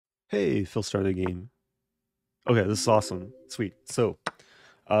Hey, Phil started a game. Okay, this is awesome. Sweet. So,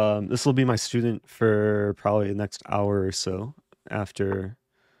 this will be my student for probably the next hour or so. After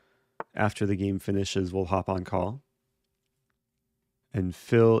after the game finishes, we'll hop on call. And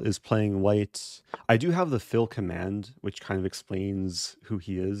Phil is playing white. I do have the Phil command, which kind of explains who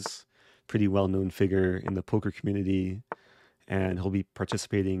he is. Pretty well-known figure in the poker community, and he'll be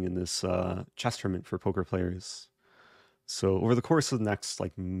participating in this chess tournament for poker players. So over the course of the next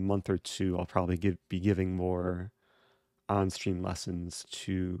like month or two, I'll probably be giving more on-stream lessons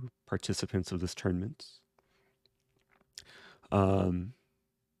to participants of this tournament. Um,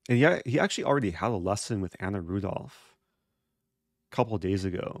 and yeah, he actually already had a lesson with Anna Rudolph a couple of days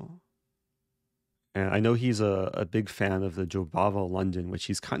ago. And I know he's a big fan of the Jobava London, which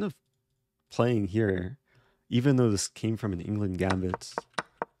he's kind of playing here, even though this came from an Englund Gambit.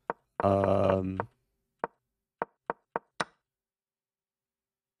 Um,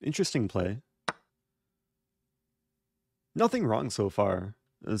 Interesting play. Nothing wrong so far.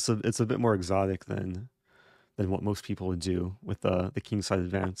 It's a bit more exotic than what most people would do with the kingside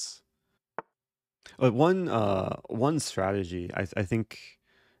advance. But one strategy, I think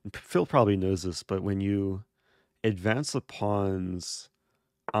Phil probably knows this, but when you advance the pawns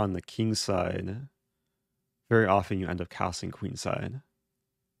on the king side, very often you end up castling queen side.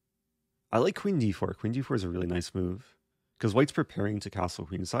 I like queen d4. Queen d4 is a really nice move because white's preparing to castle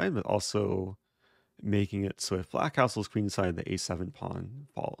queen side, but also making it so if black castles queen side, the a7 pawn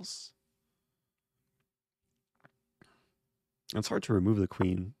falls. It's hard to remove the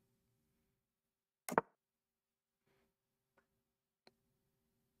queen.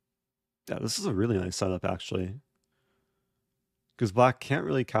 Yeah, this is a really nice setup actually. Because black can't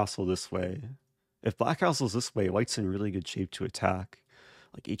really castle this way. If black castles this way, white's in really good shape to attack.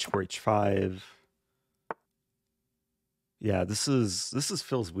 Like h4, h5. Yeah, this is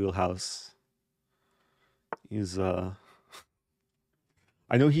Phil's wheelhouse. He's I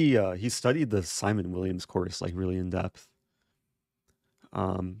know he studied the Simon Williams course like really in depth.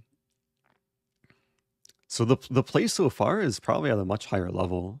 Um so the play so far is probably at a much higher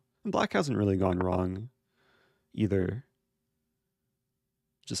level. And black hasn't really gone wrong either.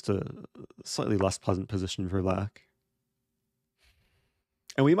 Just a slightly less pleasant position for black.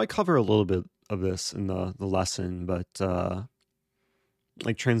 And we might cover a little bit of this in the lesson, but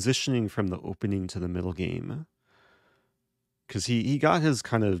like transitioning from the opening to the middle game, because he got his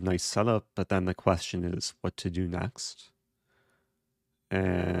kind of nice setup, but then the question is what to do next.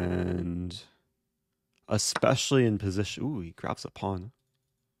 And especially in position, ooh, he grabs a pawn.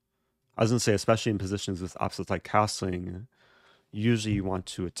 I was gonna say, especially in positions with opposite like castling, usually you want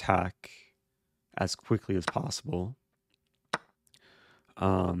to attack as quickly as possible.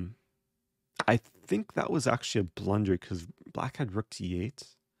 I think that was actually a blunder because black had rook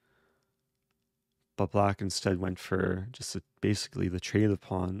d8, but black instead went for just basically the trade of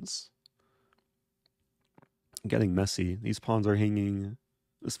pawns. Getting messy. These pawns are hanging.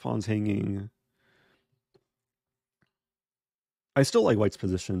 This pawn's hanging. I still like white's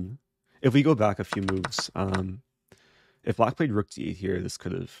position. If we go back a few moves, if black played rook d8 here, this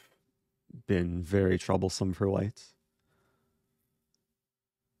could have been very troublesome for white.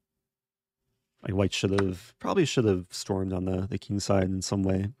 Like white probably should have stormed on the king side in some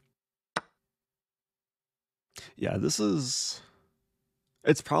way. Yeah, it's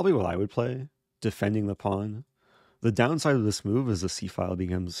probably what I would play, defending the pawn. The downside of this move is the c file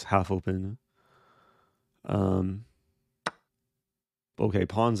becomes half open. Okay,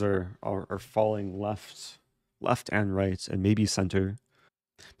 pawns are falling left and right, and maybe center.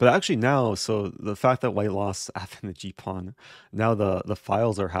 But actually now, so the fact that white lost f and the g pawn, now the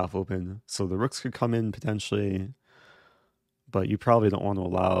files are half open, so the rooks could come in potentially, but you probably don't want to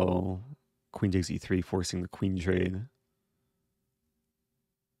allow queen takes e3 forcing the queen trade.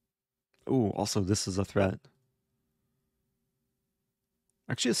 Oh, also this is a threat.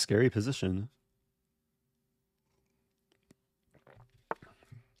 Actually a scary position.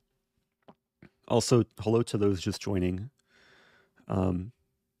 Also, hello to those just joining.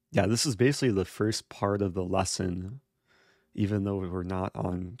 Yeah, this is basically the first part of the lesson, even though we're not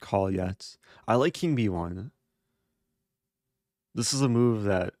on call yet. I like king b1. This is a move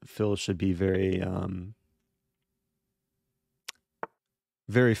that Phil should be very,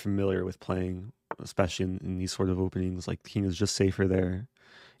 very familiar with playing, especially in these sort of openings. Like king is just safer there.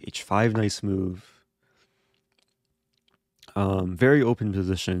 h5, nice move. Very open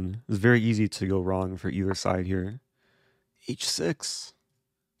position. It's very easy to go wrong for either side here. h6,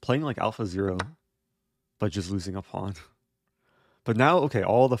 playing like alpha 0, but just losing a pawn. But now, okay,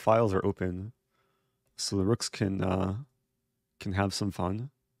 all the files are open, so the rooks can have some fun.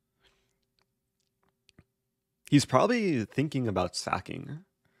 He's probably thinking about sacking.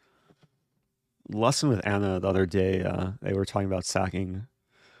 Lesson with Anna the other day, they were talking about sacking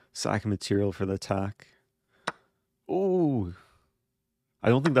material for the attack. Ooh, I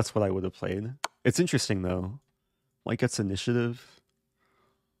don't think that's what I would have played. It's interesting though. White gets initiative.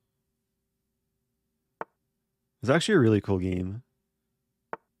 It's actually a really cool game.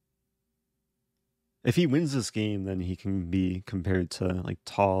 If he wins this game, then he can be compared to like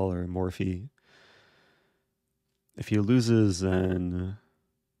Tall or Morphe. If he loses, then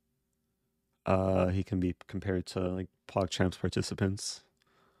he can be compared to like PogChamps participants.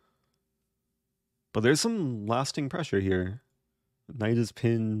 But there's some lasting pressure here. Knight is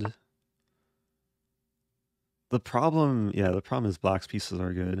pinned. The problem is Black's pieces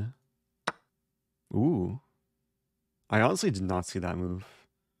are good. Ooh. I honestly did not see that move.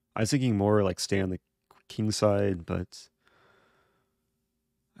 I was thinking more like stay on the king side, but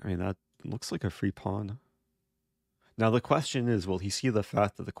I mean, that looks like a free pawn. Now the question is, will he see the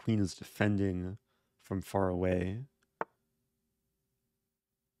fact that the queen is defending from far away?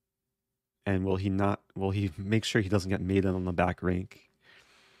 And will he make sure he doesn't get maiden on the back rank?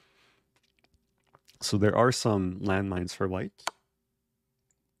 So there are some landmines for white.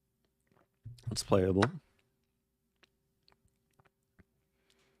 It's playable.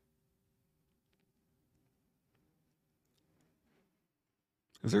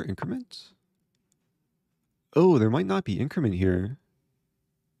 Is there increment? Oh, there might not be increment here.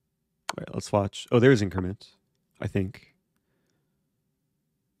 Wait, let's watch. Oh, there's increment, I think.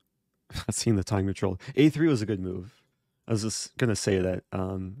 Not seeing the time control. A3 was a good move. I was just gonna say that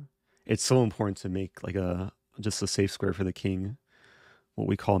it's so important to make like just a safe square for the king, what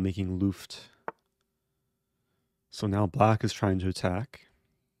we call making Luft. So now Black is trying to attack.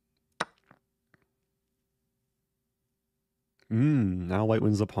 Now White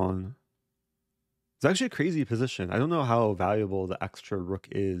wins the pawn. It's actually a crazy position. I don't know how valuable the extra rook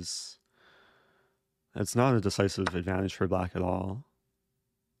is. It's not a decisive advantage for Black at all.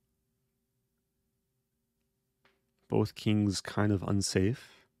 Both kings kind of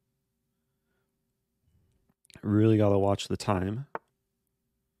unsafe. Really gotta watch the time.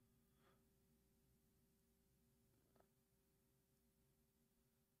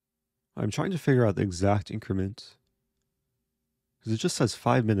 I'm trying to figure out the exact increment. Because it just says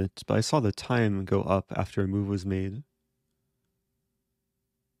 5 minutes, but I saw the time go up after a move was made.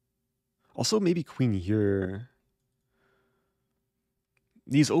 Also, maybe queen here.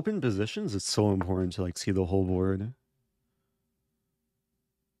 These open positions, it's so important to like see the whole board.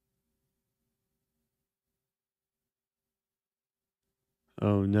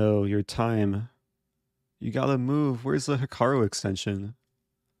 Oh no, your time. You gotta move. Where's the Hikaru extension?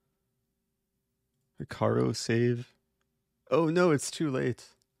 Hikaru save. Oh no, it's too late.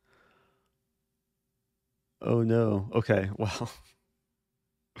 Oh no. Okay, well.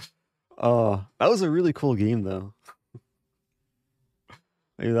 That was a really cool game though.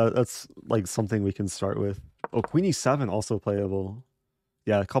 I mean, that's like something we can start with. Oh, Queen E7 also playable.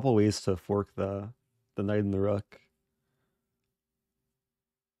 Yeah, a couple ways to fork the knight and the rook.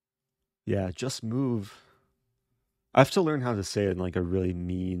 Yeah, just move. I have to learn how to say it in like a really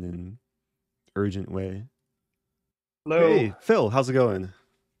mean and urgent way. Hello. Hey, Phil, how's it going?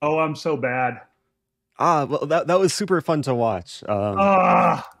 Oh, I'm so bad. Well, that was super fun to watch.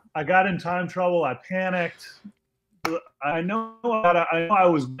 I got in time trouble. I panicked. I know I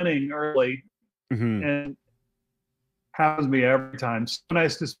was winning early, and happens to me every time. So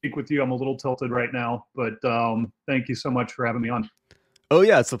nice to speak with you. I'm a little tilted right now, but thank you so much for having me on. Oh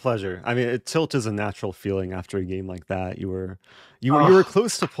yeah, it's a pleasure. I mean, tilt is a natural feeling after a game like that. You were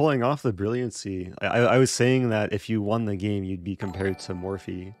close to pulling off the brilliancy. I was saying that if you won the game, you'd be compared to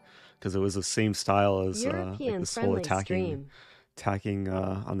Morphe because it was the same style as like this whole attacking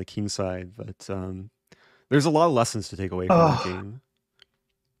on the king side. But there's a lot of lessons to take away from that game.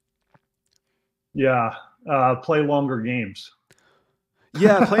 Yeah, play longer games.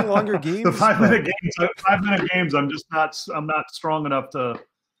 Yeah, playing longer games. The 5-minute games. 5-minute games. I'm not strong enough to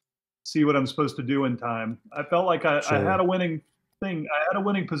see what I'm supposed to do in time. I felt like I had a winning thing. I had a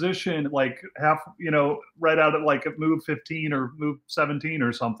winning position, like right out at like at move 15 or move 17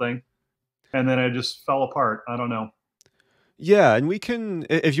 or something, and then I just fell apart. I don't know. Yeah, and we can,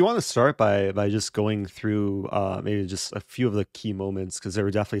 if you want to start by just going through maybe just a few of the key moments, because there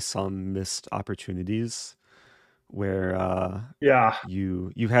were definitely some missed opportunities where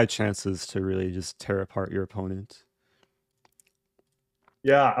you had chances to really just tear apart your opponent.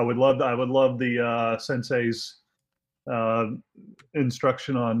 Yeah, I would love the sensei's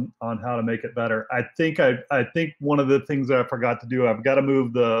instruction on how to make it better. I think one of the things that I forgot to do, I've got to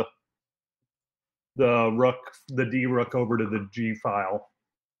move the the D rook over to the G file.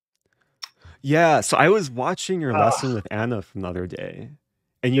 Yeah, so I was watching your lesson with Anna from the other day,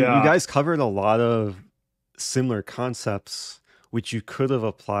 and you Yeah. guys covered a lot of similar concepts which you could have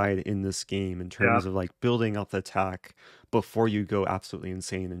applied in this game in terms of like building up the attack before you go absolutely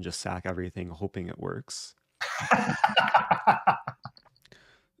insane and just sack everything hoping it works.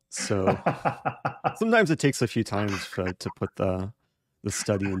 So sometimes it takes a few times to put the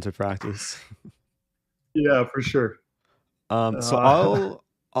study into practice. Yeah, for sure. So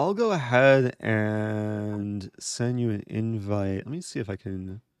I'll go ahead and send you an invite. Let me see if I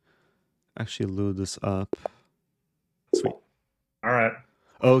can actually load this up. Sweet. All right.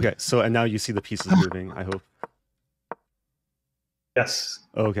 Okay, so and now you see the pieces moving, I hope. Yes.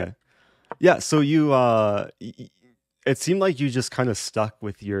 Okay. Yeah, so you it seemed like you just kind of stuck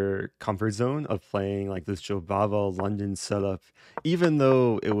with your comfort zone of playing like this Jobava London setup, even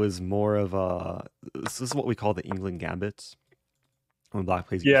though it was more of a this is what we call the Englund Gambit. When black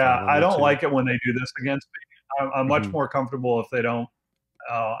plays Yeah, E5 on I there don't too. like it when they do this against me. I'm much more comfortable if they don't.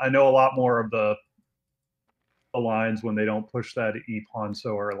 I know a lot more of the lines when they don't push that E pawn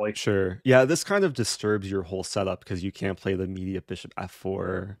so early. Sure. Yeah, this kind of disturbs your whole setup because you can't play the immediate bishop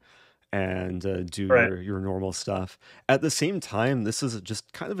f4 and do Right. your normal stuff. At the same time, this is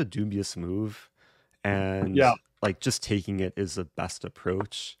just kind of a dubious move, and Yeah. like just taking it is the best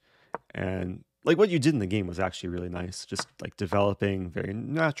approach. And like what you did in the game was actually really nice, just like developing very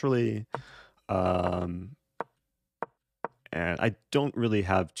naturally. And I don't really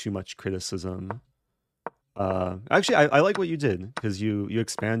have too much criticism. Actually, I like what you did because you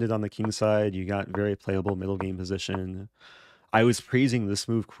expanded on the king side. You got very playable middle game position. I was praising this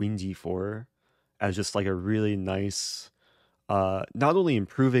move, Queen D4, as just like a really nice, not only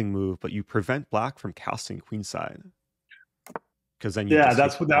improving move, but you prevent black from casting queenside. Because then you Yeah,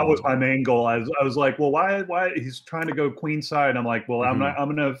 just that take was my main goal. I was like, well, why he's trying to go queen side? I'm like, well, I'm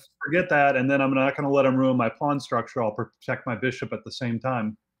gonna forget that, and then I'm not gonna let him ruin my pawn structure. I'll protect my bishop at the same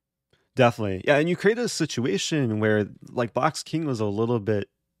time. Definitely. Yeah, and you created a situation where like black's king was a little bit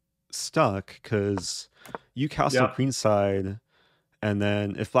stuck because you castle queenside, and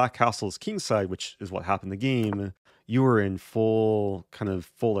then if black castles kingside, which is what happened in the game, you were in full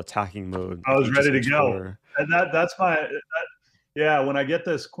attacking mode. I was ready to go. H4. And that's my yeah. When I get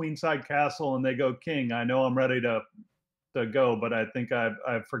this queenside castle and they go king, I know I'm ready to go. But I think I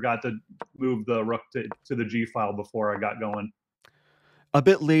forgot to move the rook to the G file before I got going. A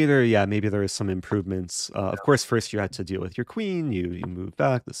bit later, yeah, maybe there is some improvements. Of course, first you had to deal with your queen. You moved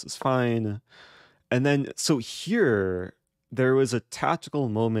back. This is fine. And then, so here, there was a tactical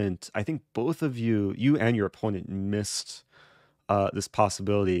moment. I think both of you and your opponent missed this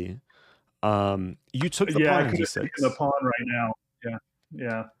possibility. You took the pawn I on could have d6. taken the pawn right now.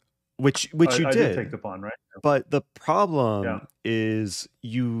 Yeah. Which you I did. take the pawn right now. But the problem is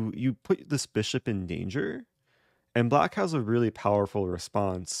you put this bishop in danger. And black has a really powerful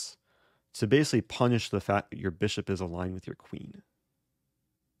response to basically punish the fact that your bishop is aligned with your queen.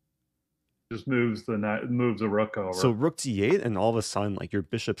 Just moves the rook over. So rook d8, and all of a sudden, like your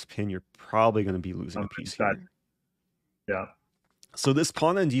bishop's pin, you're probably going to be losing a piece here. Yeah. So this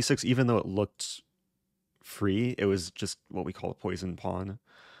pawn on d6, even though it looked free, it was just what we call a poison pawn,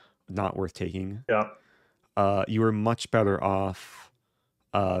 not worth taking. Yeah. You were much better off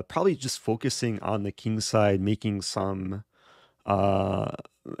probably just focusing on the king side, making some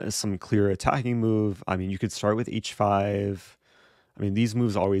clear attacking move. I mean, you could start with h5. I mean, these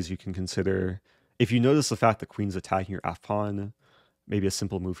moves always you can consider. If you notice the fact that queen's attacking your f pawn, maybe a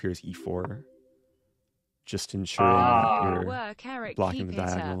simple move here is e4, just ensuring that you're blocking the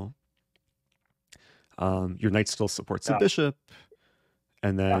diagonal. Your knight still supports the bishop,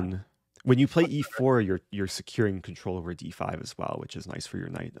 and then when you play e4, you're securing control over d5 as well, which is nice for your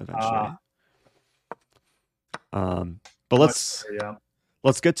knight eventually. But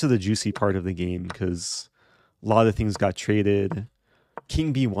let's get to the juicy part of the game because a lot of things got traded.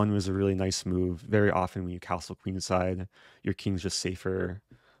 King b1 was a really nice move. Very often when you castle queenside, your king's just safer,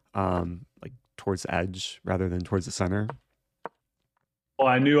 like towards the edge rather than towards the center. Well,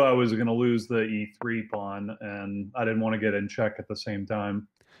 I knew I was going to lose the e3 pawn, and I didn't want to get in check at the same time.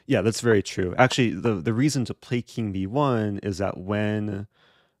 Yeah, that's very true. Actually, the reason to play king b1 is that when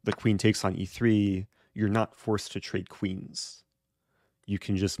the queen takes on e3, you're not forced to trade queens. You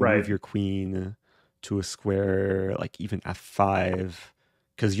can just move your queen to a square, like even f5,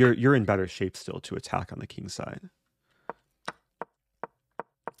 because you're in better shape still to attack on the king side.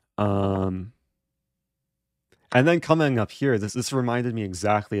 And then coming up here, this reminded me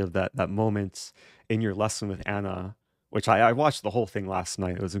exactly of that moment in your lesson with Anna which I watched the whole thing last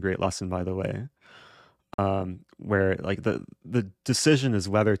night. It was a great lesson, by the way. Where like the decision is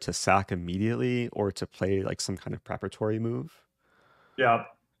whether to sack immediately or to play like some kind of preparatory move. Yeah.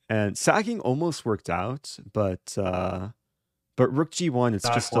 And sacking almost worked out, but rook g1, it's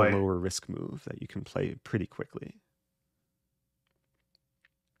Not just a quite. lower risk move that you can play pretty quickly.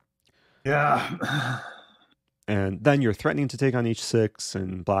 Yeah. And then you're threatening to take on h6,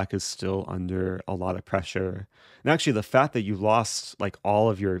 and black is still under a lot of pressure. And actually, the fact that you lost like all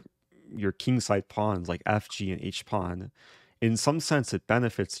of your kingside pawns, like f, g, and h pawn, in some sense, it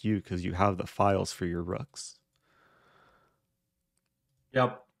benefits you because you have the files for your rooks.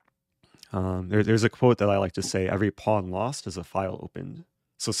 Yep. There's a quote that I like to say: "Every pawn lost is a file opened."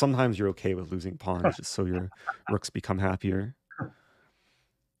 So sometimes you're okay with losing pawns just so your rooks become happier.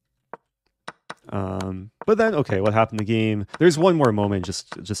 But then, okay, what happened in the game? There's one more moment,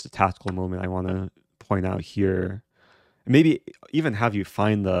 just a tactical moment I want to point out here. Maybe even have you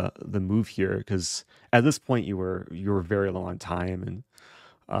find the move here, because at this point you were very low on time, and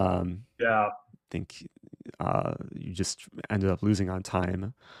yeah, I think you just ended up losing on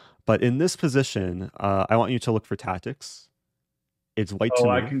time. But in this position, I want you to look for tactics. It's white to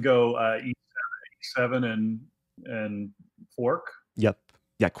move. I can go e7 and fork. Yep.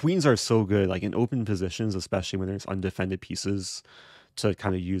 Yeah, queens are so good, like in open positions, especially when there's undefended pieces, to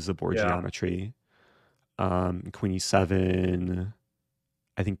kind of use the board geometry. Queen e7,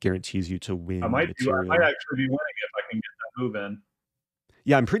 I think, guarantees you to win. I might actually be winning if I can get that move in.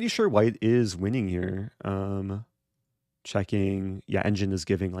 Yeah, I'm pretty sure white is winning here. Checking. Yeah, engine is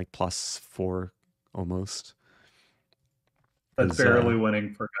giving like +4 almost. That's barely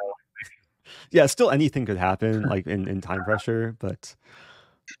winning for Helen. Yeah, still anything could happen, like in time pressure, but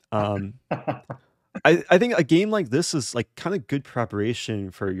I think a game like this is like kind of good preparation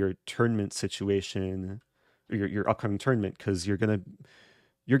for your tournament situation, or your upcoming tournament, because you're gonna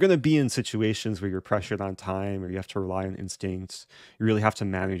be in situations where you're pressured on time, or you have to rely on instincts. You really have to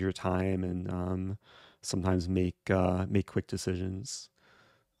manage your time and sometimes make quick decisions.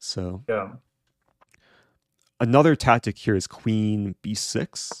 So yeah. Another tactic here is queen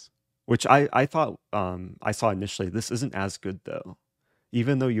b6, which I thought I saw initially. This isn't as good though,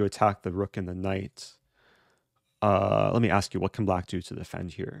 even though you attack the rook and the knight. Let me ask you, what can black do to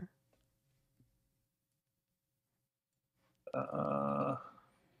defend here?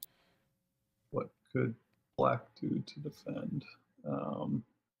 What could black do to defend?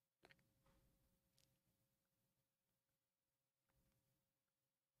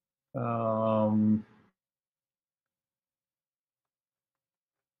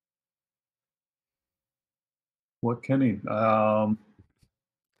 What can he? I'll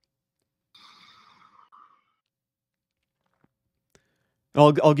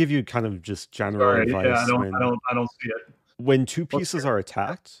give you kind of just general advice. Yeah, I don't see it. When two pieces are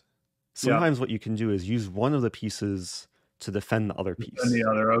attacked, sometimes what you can do is use one of the pieces to defend the other piece. And the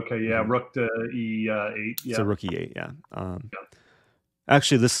other, okay, yeah, rook to e8. Yeah. So rook e8, yeah.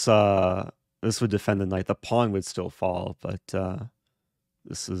 Actually, this would defend the knight. The pawn would still fall, but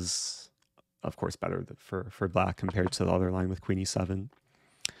this is, of course, better for black compared to the other line with queen e7.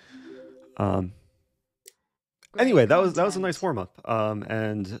 Anyway, that was a nice warm up,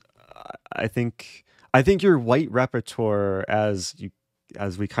 and I think your white repertoire, as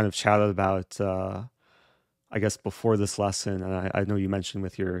we kind of chatted about, I guess before this lesson, and I know you mentioned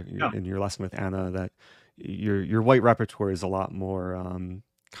with in your lesson with Anna that your white repertoire is a lot more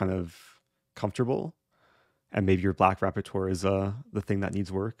kind of comfortable, and maybe your black repertoire is the thing that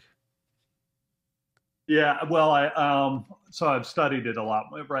needs work. Yeah, well, so I've studied it a lot,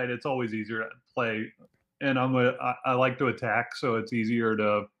 right? It's always easier to play, and I like to attack, so it's easier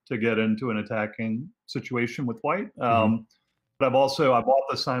to get into an attacking situation with white. But I bought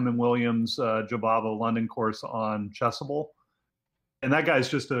the Simon Williams Jobava London course on Chessable, and that guy's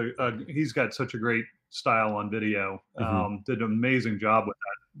just he's got such a great style on video. Did an amazing job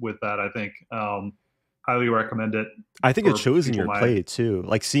with that. I think highly recommend it. I think it shows in your play too.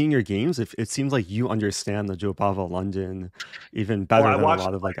 Like seeing your games, it seems like you understand the Jobava London even better than a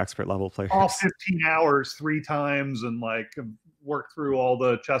lot of like expert level players. All 15 hours 3 times and like work through all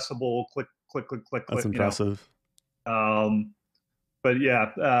the Chessable click. That's impressive. But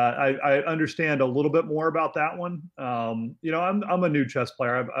yeah, I understand a little bit more about that one. I'm a new chess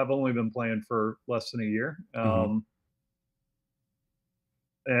player. I've only been playing for less than a year.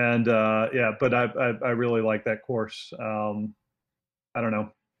 And but I really like that course. I don't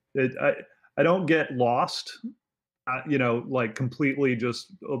know. I don't get lost, like completely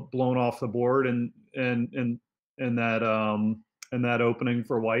just blown off the board in that opening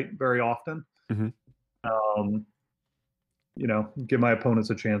for white very often. give my opponents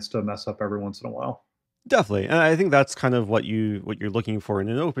a chance to mess up every once in a while. Definitely. And I think that's kind of what you're looking for in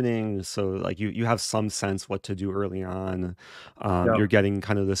an opening. So like you have some sense what to do early on. Yeah. You're getting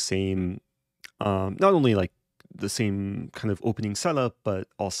kind of the same not only like the same kind of opening setup, but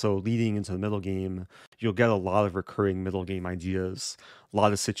also leading into the middle game, you'll get a lot of recurring middle game ideas, a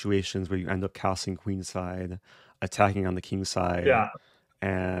lot of situations where you end up casting queenside, attacking on the king side, Yeah.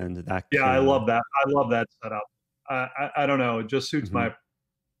 and that Yeah. I love can that. I love that setup. I don't know. It just mhm.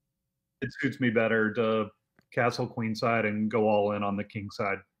 suits me better to castle queenside and go all in on the king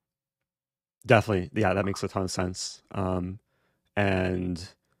side. Definitely, yeah, that makes a ton of sense. And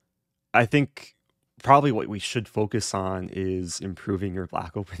I think probably what we should focus on is improving your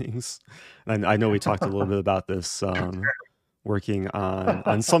black openings. And I know we talked a little bit about this, working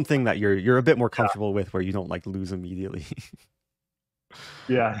on something that you're a bit more comfortable with, where you don't like lose immediately.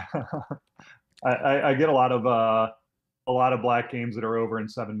 Yeah. I get a lot of black games that are over in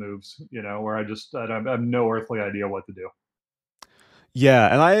 7 moves, where I have no earthly idea what to do.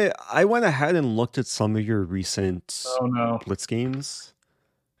 Yeah, and I went ahead and looked at some of your recent Oh no. Blitz games,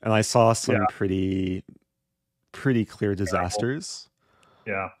 and I saw Yeah, some pretty clear terrible. disasters.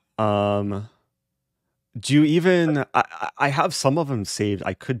 Yeah. Um, do you even? I have some of them saved.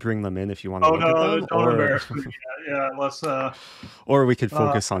 I could bring them in if you want to Oh look at no, them, don't embarrass me. Yeah, yeah. or we could Uh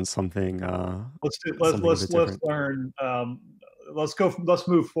focus on something let's do, something a bit let's different. learn. Let's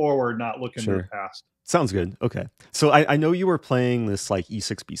move forward, not look into the Sure. past. Sounds good. Okay. So I know you were playing this like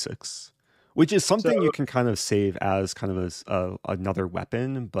e6 b6, which is So something you can kind of save as kind of another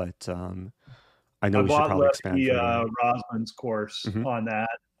weapon, but I know I we should bought probably expand Lefty further. Rosman's course Hmm. on that,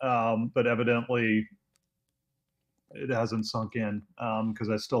 but evidently it hasn't sunk in because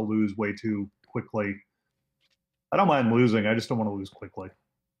I still lose way too quickly. I don't mind losing. I just don't want to lose quickly.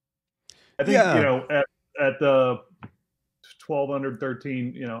 I think Yeah. at the 1200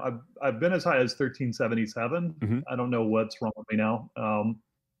 13, I've been as high as 1377. Hmm. I don't know what's wrong with me now,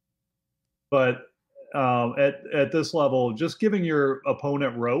 but at this level, just giving your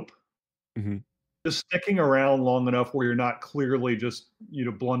opponent rope, Hmm. just sticking around long enough where you're not clearly just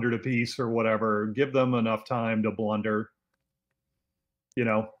blundered a piece or whatever. Give them enough time to blunder.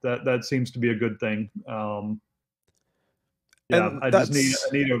 That seems to be a good thing. Yeah, And that's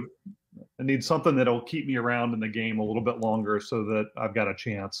I need something that'll keep me around in the game a little bit longer so that I've got a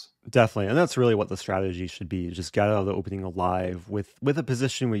chance. definitely, and that's really what the strategy should be. Just get out of the opening alive with a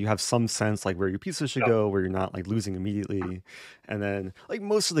position where you have some sense like where your pieces should Yeah, go, where you're not like losing immediately. And then like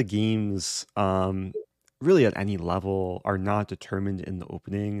most of the games, really at any level are not determined in the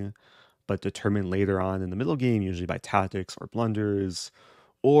opening, but determined later on in the middle game, usually by tactics or blunders,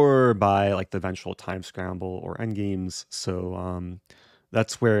 or by like the eventual time scramble or end games. So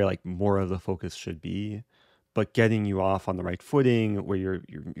that's where like more of the focus should be. But getting you off on the right footing, where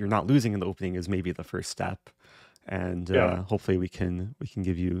you're not losing in the opening, is maybe the first step. And yeah. hopefully we can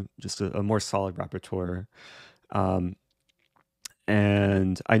give you just a more solid repertoire. Um,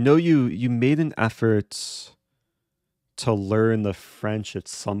 and I know you made an effort to learn the French at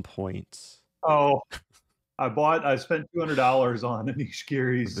some point. Oh, I spent $200 on Anish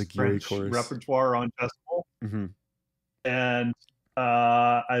The Giri's Geary French course. repertoire on Festival, Hmm. and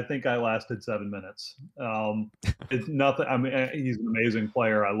I think I lasted 7 minutes. It's nothing. I mean, he's an amazing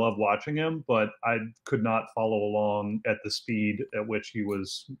player. I love watching him, but I could not follow along at the speed at which he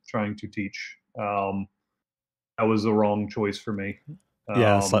was trying to teach. That was the wrong choice for me.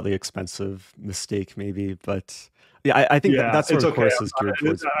 Yeah, Um, slightly expensive mistake maybe, but yeah, I think that yeah, that sort it's of okay. course is geared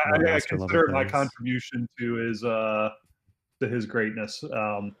towards more I master level consider it my players. contribution to his greatness.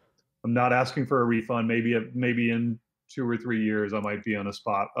 I'm not asking for a refund. Maybe in 2 or 3 years, I might be on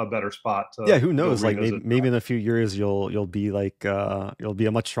a better spot to Yeah, who go knows? Like revisit. maybe in a few years you'll be like you'll be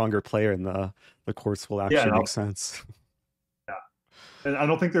a much stronger player and the course will Yeah, actually make sense. yeah. And I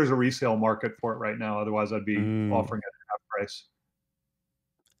don't think there's a resale market for it right now. Otherwise, I'd be Mm, offering it at half price.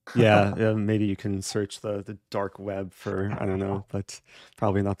 yeah, yeah, maybe you can search the dark web for I don't know, but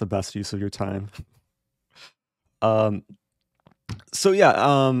probably not the best use of your time. Um, so yeah,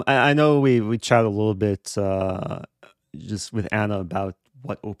 I know we chat a little bit just with Anna about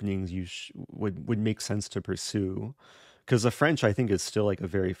what openings would make sense to pursue, because the French I think is still like a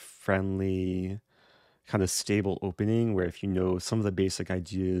very friendly kind of stable opening where if you know some of the basic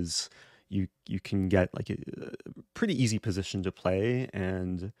ideas, you can get like a pretty easy position to play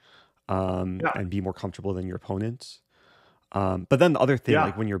Yeah, and be more comfortable than your opponent. But then the other thing, yeah,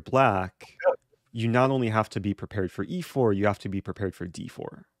 like when you're black, you not only have to be prepared for e4, you have to be prepared for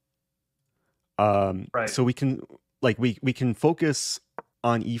d4. right. So we can like we can focus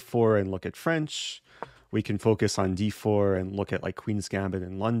on e4 and look at French, we can focus on d4 and look at like Queen's Gambit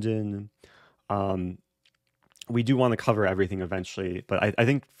in London. We do want to cover everything eventually, but I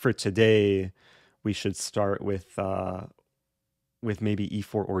think for today we should start with maybe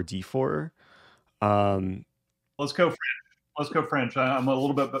e4 or d4. Let's go French. Let's go French. I'm a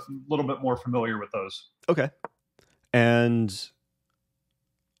little bit more familiar with those. Okay. And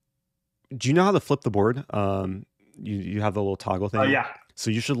do you know how to flip the board? You have the little toggle thing. Yeah.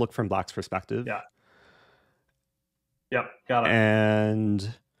 So you should look from Black's perspective. Yeah. Yep. Got it.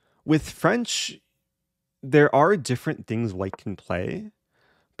 And with French, there are different things White can play,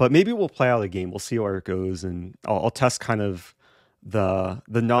 but maybe we'll play out a game. We'll see where it goes, and I'll test kind of the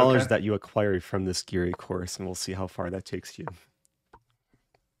knowledge that you acquired from this Geary course, and we'll see how far that takes you.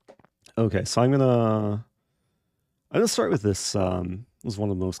 Okay, so I'm gonna start with this. This is one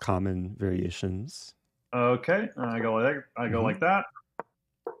of the most common variations. Okay, I go like that.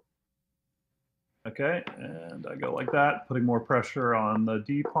 Okay, and I go like that, putting more pressure on the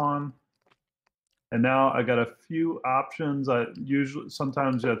D pawn. And now I got a few options.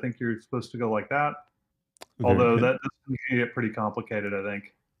 Sometimes I think you're supposed to go like that. Although that does get pretty complicated, I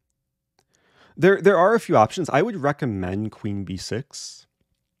think. There are a few options. I would recommend Queen B6.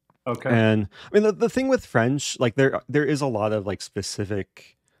 Okay. And I mean the thing with French, like there is a lot of like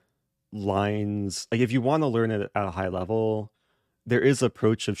specific lines. Like if you want to learn it at a high level, there is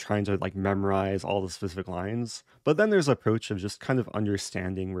approach of trying to like memorize all the specific lines, but then there's approach of just kind of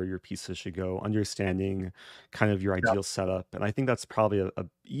understanding where your pieces should go, understanding kind of your ideal setup. And I think that's probably a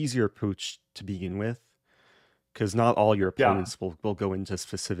easier approach to begin with, because not all your opponents will go into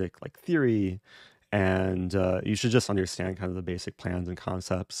specific like theory, and you should just understand kind of the basic plans and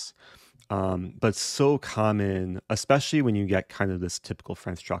concepts. But so common, especially when you get kind of this typical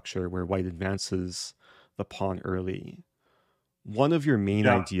French structure where White advances the pawn early. One of your main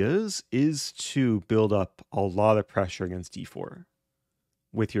ideas is to build up a lot of pressure against d4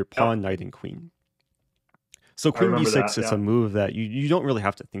 with your pawn, knight, and queen. So queen b6 is a move that you don't really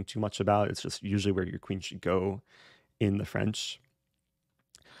have to think too much about. It's just usually where your queen should go in the French.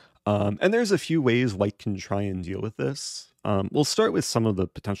 And there's a few ways White can try and deal with this. We'll start with some of the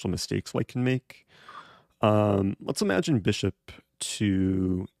potential mistakes White can make. Let's imagine bishop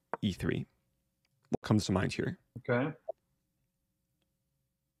to e3. What comes to mind here? Okay.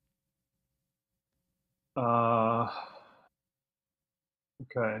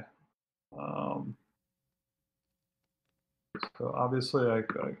 Okay. So obviously, I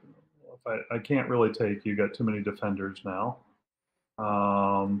can't really take. You got too many defenders now.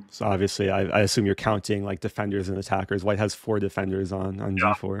 So obviously, I assume you're counting like defenders and attackers. White has 4 defenders on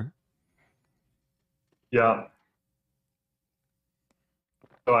d4. Yeah.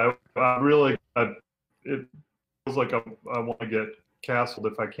 So it feels like I want to get castled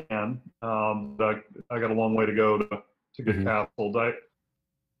if I can. But I got a long way to go to get castled.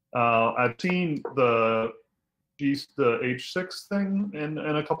 I've seen the h6 thing in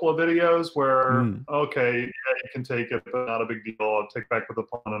a couple of videos where okay, yeah, you can take it, but not a big deal. I'll take back with the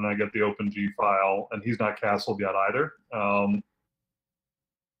pawn, and I get the open g file, and he's not castled yet either.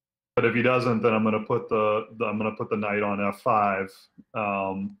 But if he doesn't, then I'm going to put the knight on f5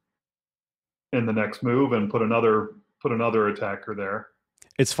 in the next move, and put another attacker there.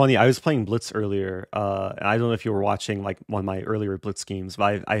 It's funny. I was playing Blitz earlier. I don't know if you were watching like one of my earlier Blitz games,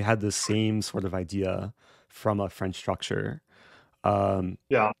 but I had the same sort of idea from a French structure.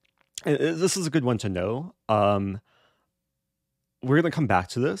 Yeah. And this is a good one to know. We're going to come back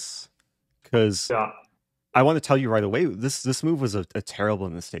to this because I want to tell you right away, this move was a terrible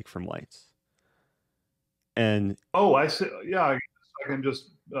mistake from White. And I see. Yeah, I can just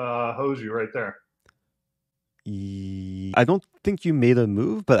hose you right there. I don't think you made a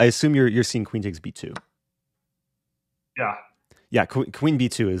move, but I assume you're seeing queen takes b2. Yeah. Yeah, queen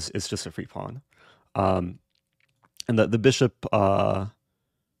b2 is just a free pawn. And the bishop,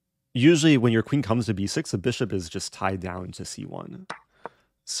 usually when your queen comes to b6, the bishop is just tied down to c1.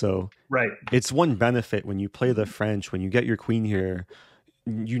 So it's one benefit when you play the French, when you get your queen here,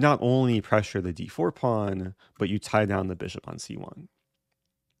 you not only pressure the d4 pawn, but you tie down the bishop on c1.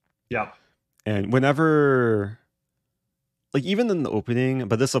 Yeah. And whenever, like even in the opening,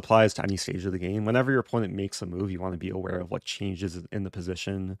 but this applies to any stage of the game, whenever your opponent makes a move, you want to be aware of what changes in the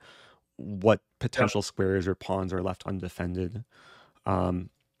position, what potential squares or pawns are left undefended.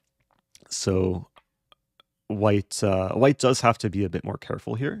 So White does have to be a bit more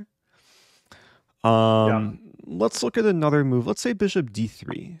careful here. Let's look at another move. Let's say bishop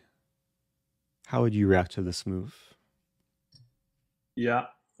d3. How would you react to this move? Yeah.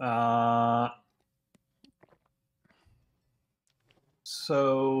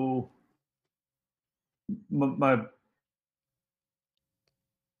 So my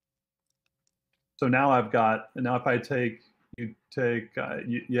so now I've got, now if I take, you take,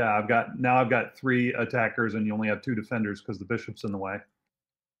 yeah, I've got 3 attackers and you only have 2 defenders because the bishop's in the way.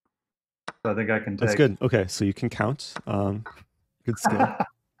 So I think I can take. That's good. Okay, so you can count. Good skill.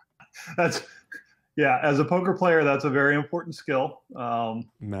 That's, yeah, as a poker player, that's a very important skill.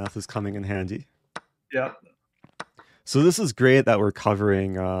 Math is coming in handy. Yeah. So this is great that we're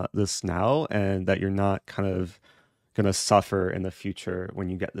covering this now, and that you're not kind of going to suffer in the future when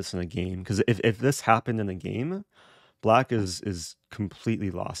you get this in a game. Because if this happened in a game, black is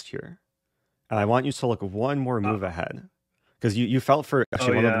completely lost here. And I want you to look one more move ahead. Because you fell for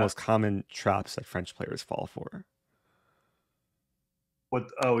actually one of the most common traps that French players fall for. What?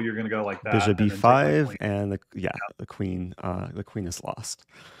 Oh, you're going to go like that. Bishop b5, and the queen is lost.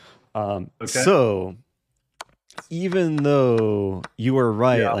 Okay. So even though you were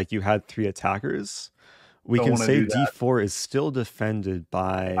right, like you had 3 attackers, we can say d4 is still defended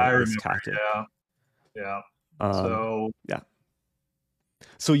by this tactic. Yeah.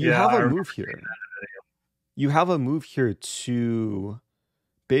 So you have a move here. You have a move here to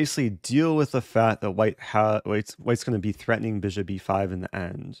basically deal with the fact that white's going to be threatening bishop b5 in the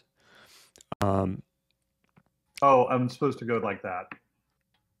end. Oh, I'm supposed to go like that.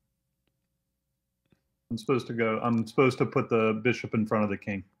 I'm supposed to put the bishop in front of the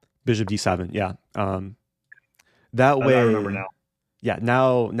king. Bishop d7, yeah. That way, I remember now. Yeah,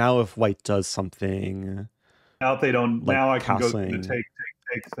 now if white does something, now if they don't, like now I can go to the take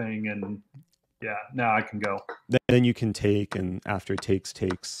thing, and yeah, now I can go. Then you can take, and after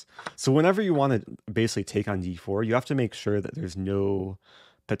takes. So whenever you want to basically take on d4, you have to make sure that there's no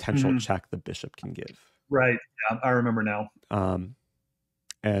potential check the bishop can give. Right. Yeah, I remember now.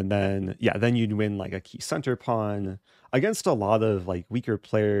 And then then you'd win like a key center pawn against a lot of like weaker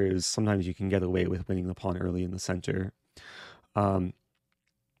players. Sometimes you can get away with winning the pawn early in the center.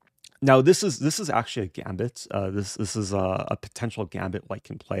 Now this is actually a gambit. This is a potential gambit white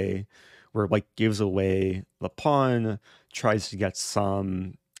can play, where white gives away the pawn, tries to get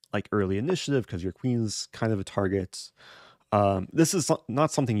some like early initiative because your queen's kind of a target. This is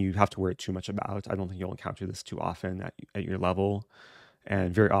not something you have to worry too much about. I don't think you'll encounter this too often at your level.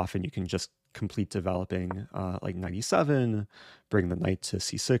 And very often you can just complete developing like knight e7, bring the knight to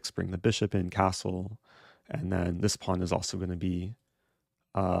c6, bring the bishop in, castle, and then this pawn is also going to be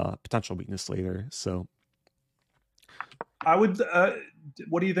potential weakness later. So I would,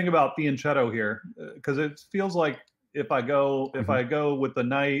 what do you think about fianchetto here? Because it feels like if I go with the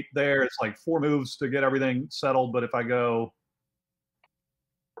knight there, it's like 4 moves to get everything settled. But if I go,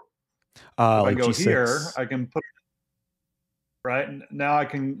 like G6. Here, I can put. Right now, I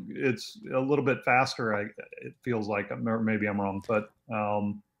can. It's a little bit faster. It feels like, maybe I'm wrong, but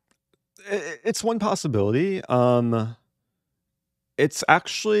it's one possibility. It's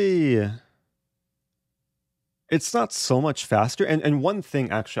actually, it's not so much faster. And one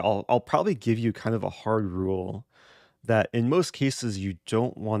thing, actually, I'll probably give you kind of a hard rule that in most cases you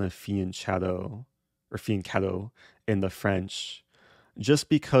don't want to fianchetto in the French. Just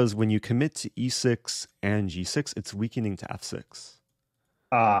because when you commit to e6 and g6, it's weakening to f6.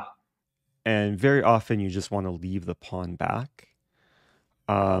 And very often you just want to leave the pawn back.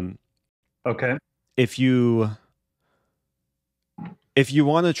 Okay. If you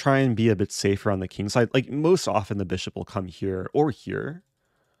want to try and be a bit safer on the king side, like most often the bishop will come here or here,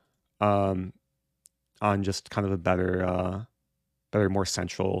 on just kind of a better, more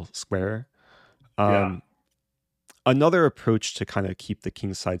central square. Another approach to kind of keep the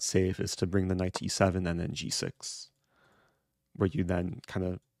king side safe is to bring the knight to e7 and then g6, where you then kind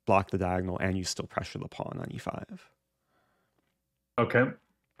of block the diagonal and you still pressure the pawn on e5. Okay.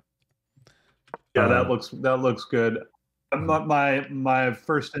 Yeah, that looks good. My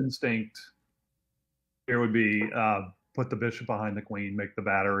first instinct here would be put the bishop behind the queen, make the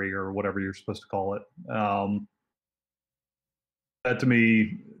battery or whatever you're supposed to call it. That to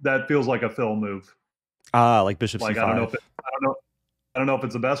me, that feels like a fill move. Like bishop c5. I don't know if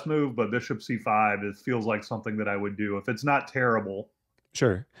it's the best move, but bishop c5, it feels like something that I would do if it's not terrible.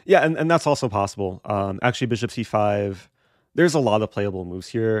 Sure. Yeah, and that's also possible. Actually, bishop c5, there's a lot of playable moves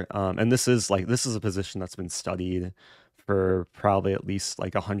here. And this is a position that's been studied for probably at least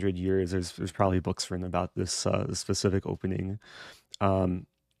like 100 years. There's probably books written about this specific opening.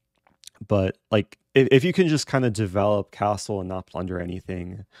 But like if you can just kind of develop castle and not plunder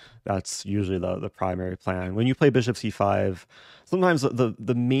anything, that's usually the primary plan. When you play bishop c5, sometimes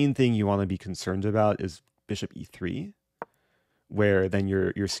the main thing you want to be concerned about is bishop e3, where then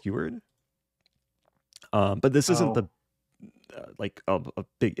you're skewered. But this isn't like a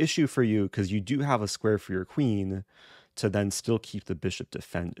big issue for you because you do have a square for your queen to then still keep the bishop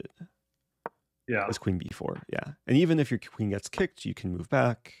defended. Yeah. As queen b4, yeah. And even if your queen gets kicked, you can move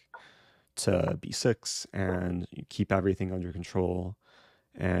back to b6 and you keep everything under control,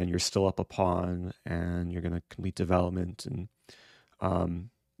 and you're still up a pawn, and you're going to complete development, and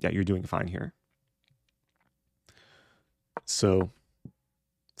yeah, you're doing fine here. So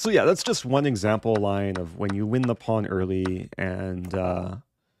yeah, that's just one example line of when you win the pawn early, and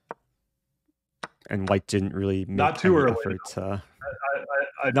white didn't really make not too early effort.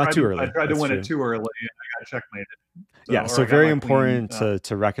 Not too early. I tried to win true. it tue early, and I got checkmated. So, yeah, so very important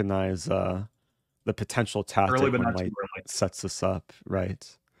to recognize the potential tactic early, when white sets this up,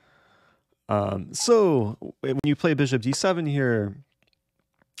 right? So when you play bishop d7 here,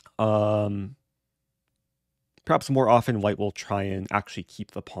 perhaps more often white will try and actually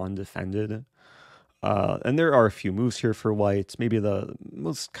keep the pawn defended. And there are a few moves here for white. Maybe the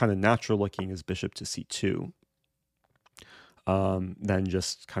most kind of natural looking is bishop to c2. Then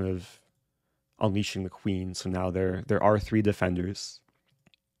just kind of unleashing the queen. So now there are 3 defenders.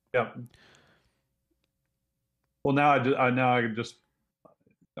 Yep. Well, now I'm not.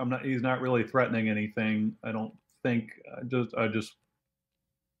 He's not really threatening anything. I don't think. I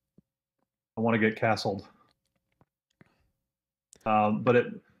want to get castled. But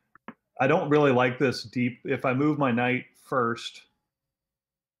I don't really like this deep. If I move my knight first,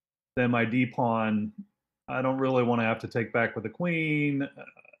 then my d pawn, I don't really want to have to take back with the queen.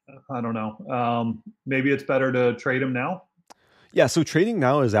 I don't know. Maybe it's better to trade him now. Yeah, so trading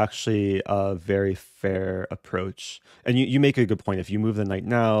now is actually a very fair approach. And you make a good point. If you move the knight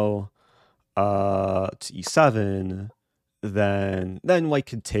now to e7, then white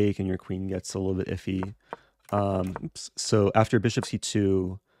could take and your queen gets a little bit iffy. So after bishop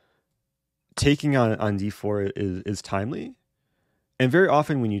c2, taking on d4 is timely. And very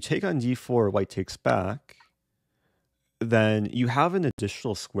often when you take on d4, white takes back, then you have an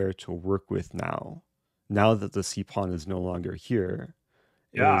additional square to work with now. Now that the c-pawn is no longer here,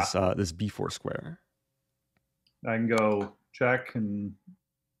 is this b4 square. I can go check and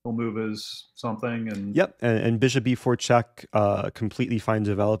he'll move his something. And yep, and bishop b4 check, completely fine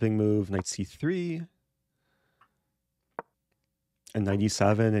developing move, knight c3. And knight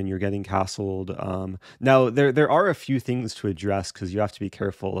e7, and you're getting castled. Now there are a few things to address because you have to be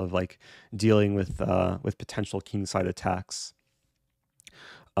careful of like dealing with potential kingside attacks.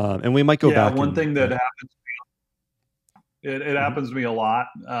 And we might go back. One thing that happens to me, it happens to me a lot.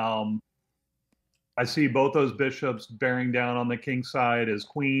 I see both those bishops bearing down on the king side. His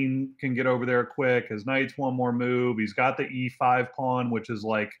queen can get over there quick. His knight's one more move. He's got the e5 pawn, which is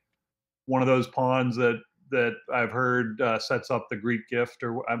like one of those pawns that I've heard sets up the Greek gift,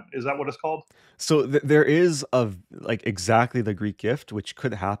 or is that what it's called? So there is like exactly the Greek gift, which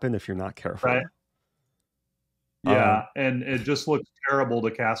could happen if you're not careful. Right. Yeah, and it just looks terrible to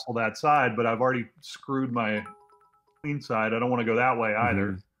castle that side, but I've already screwed my queen side. I don't want to go that way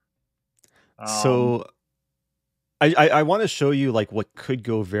either. So I want to show you like what could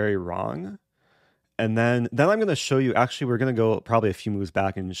go very wrong. And then I'm going to show you, actually, we're going to go probably a few moves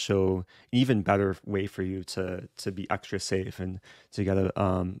back and show an even better way for you to be extra safe and to get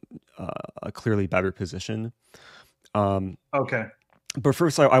a clearly better position. Okay. But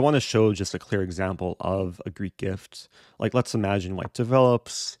first, I want to show just a clear example of a Greek gift. Like, let's imagine white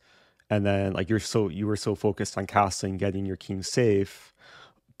develops, and then like you were so focused on castling, getting your king safe,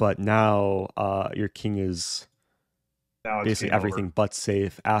 but now your king is basically everything but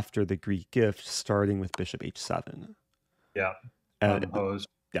safe after the Greek gift, starting with bishop h7. Yeah. And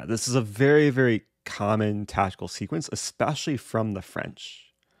yeah, this is a very, very common tactical sequence, especially from the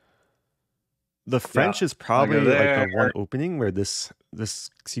French. The French is probably like the one opening where this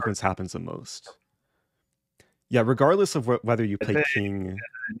sequence happens the most. Yeah, regardless of whether you play king.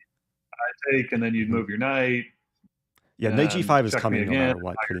 I take, and then you'd move your knight. Yeah, knight g5 is coming no matter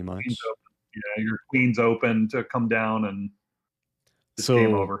what, pretty much. Yeah, your queen's open to come down, and it's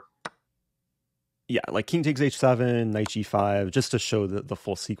game over. Yeah, like king takes h7, knight g5, just to show the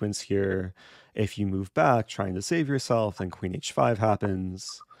full sequence here. If you move back, trying to save yourself, then queen h5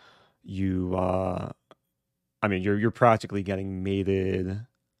 happens. You're practically getting mated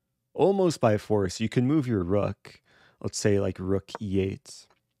almost by force. You can move your rook, let's say like rook e8.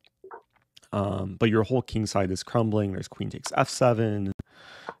 But your whole king side is crumbling. There's queen takes f7,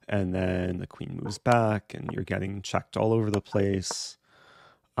 and then the queen moves back, and you're getting checked all over the place.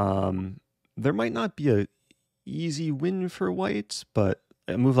 There might not be a easy win for white, but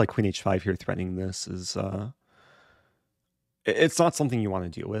a move like queen h5 here threatening this is it's not something you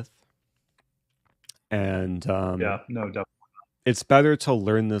want to deal with. And yeah, no, definitely it's better to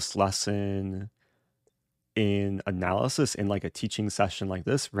learn this lesson in analysis in like a teaching session like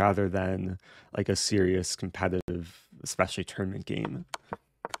this rather than like a serious competitive, especially tournament game.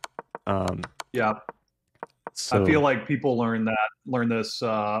 Yeah. So I feel like people learn this.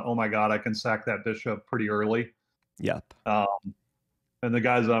 Oh my God, I can sack that bishop pretty early. yep. And the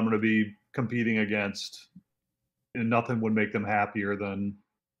guys I'm going to be competing against, nothing would make them happier than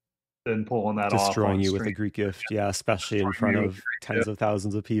pulling that off Destroying on you with stream. a Greek gift, yeah, especially in front of tens of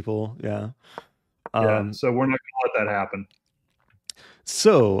thousands of people. Yeah. So we're not going to let that happen.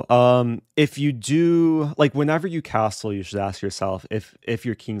 So, if you do like whenever you castle, you should ask yourself if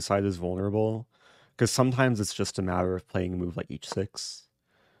your king side is vulnerable, because sometimes it's just a matter of playing a move like h6.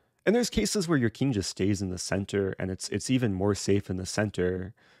 And there's cases where your king just stays in the center, and it's even more safe in the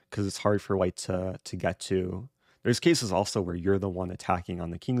center because it's hard for white to get to. There's cases also where you're the one attacking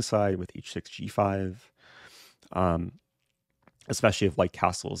on the king side with h6, g5, especially if white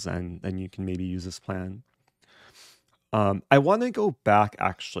castles, and then you can maybe use this plan. I want to go back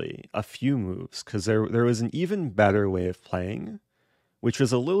actually a few moves because there was an even better way of playing, which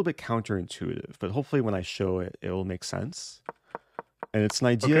was a little bit counterintuitive, but hopefully when I show it, it will make sense. And it's an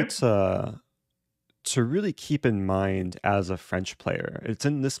idea to really keep in mind as a French player. It's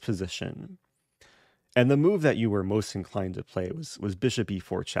in this position. And the move that you were most inclined to play was bishop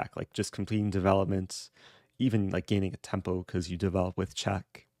e4 check, like just completing development, even like gaining a tempo because you develop with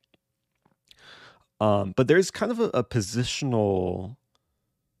check. But there's kind of a positional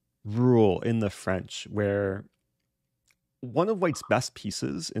rule in the French where one of white's best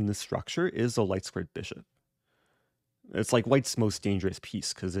pieces in this structure is a light squared bishop. It's like white's most dangerous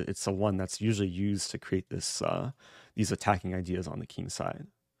piece because it's the one that's usually used to create this these attacking ideas on the king side.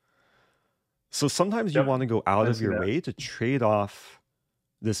 So sometimes you want to go out of your way to trade off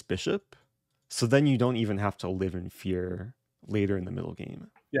this bishop, so then you don't even have to live in fear later in the middle game.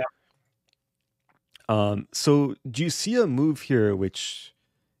 Yeah. So do you see a move here which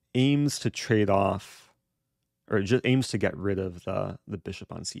aims to trade off, or just aims to get rid of the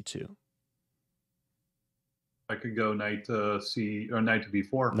bishop on c2? I could go knight to c or knight to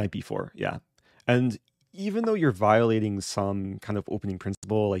b4. Knight b4, yeah. And even though you're violating some kind of opening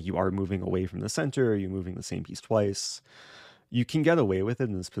principle, like you are moving away from the center, you're moving the same piece twice, you can get away with it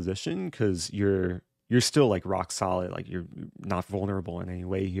in this position because you're still like rock solid, like you're not vulnerable in any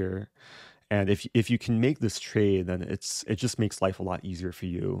way here. And if you can make this trade, then it just makes life a lot easier for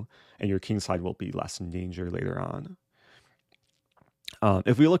you, and your king side will be less in danger later on.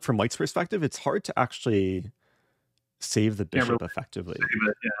 If we look from white's perspective, it's hard to actually save the bishop effectively. Save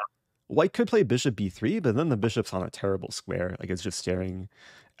it, yeah. White could play bishop b3, but then the bishop's on a terrible square. Like it's just staring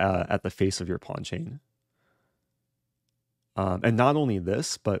at the face of your pawn chain. And not only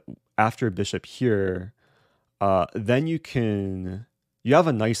this, but after bishop here, then you have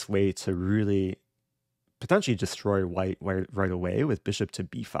a nice way to really potentially destroy white right away with bishop to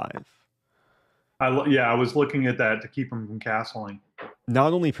b5. I was looking at that to keep him from castling.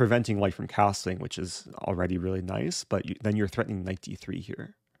 Not only preventing white from castling, which is already really nice, but then you're threatening knight d3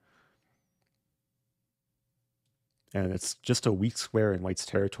 here. And it's just a weak square in white's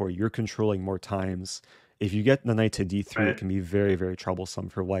territory. You're controlling more times. If you get the knight to d3, right, it can be very, very troublesome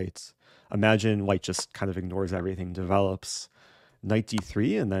for white. Imagine white just kind of ignores everything, develops knight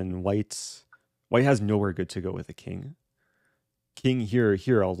d3, and then white has nowhere good to go with the king. King here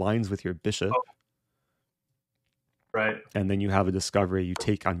aligns with your bishop. Oh. Right. And then you have a discovery. You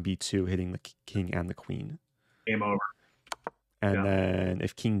take on b2, hitting the king and the queen. Game over. And then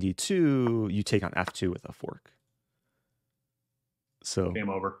if king d2, you take on f2 with a fork. So game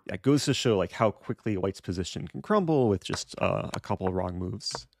over. It goes to show like how quickly white's position can crumble with just a couple of wrong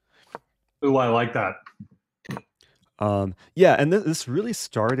moves. Ooh, I like that. Yeah, and this really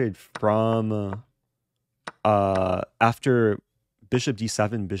started from after bishop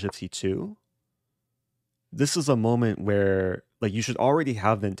d7, bishop c2. This is a moment where like you should already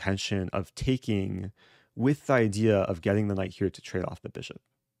have the intention of taking with the idea of getting the knight here to trade off the bishop.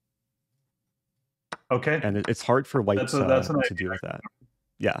 Okay. And it's hard for white to deal with that.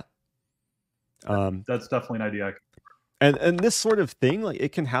 Yeah. That's definitely an idea. And this sort of thing, like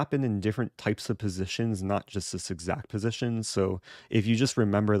it can happen in different types of positions, not just this exact position. So if you just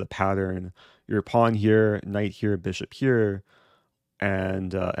remember the pattern, your pawn here, knight here, bishop here,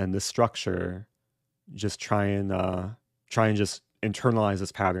 and this structure, just try and just internalize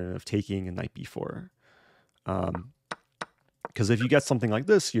this pattern of taking a knight b4. Because if you get something like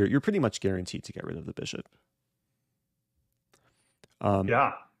this, you're pretty much guaranteed to get rid of the bishop.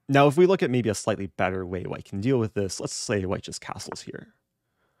 Yeah. Now, if we look at maybe a slightly better way white can deal with this, let's say white just castles here.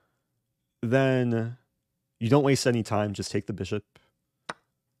 Then You don't waste any time. Just take the bishop,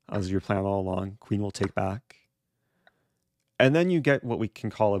 as your plan all along. Queen will take back. And then you get what we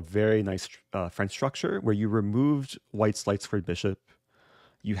can call a very nice French structure, where you removed white's light squared bishop.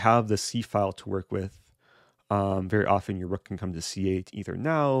 You have the c file to work with. Very often your rook can come to c8 either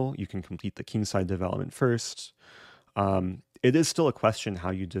now. You can complete the kingside development first. It is still a question how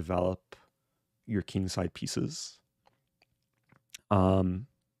you develop your kingside pieces.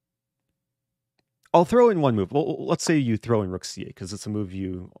 I'll throw in one move. Well, let's say you throw in rook c8 because it's a move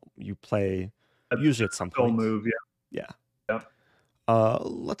you play usually at some point. Move, yeah. Yeah.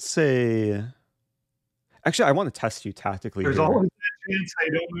 Let's say. Actually, I want to test you tactically. There's here. always a chance they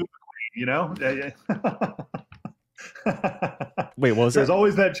don't move the queen. Wait, what was There's that?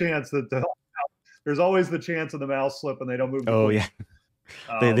 always that chance that there's always the chance of the mouse slip and they don't move the queen.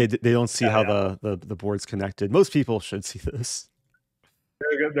 Yeah. They don't see how the board's connected. Most people should see this.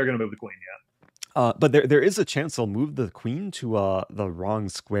 They're going to move the queen, yeah. But there is a chance they'll move the queen to the wrong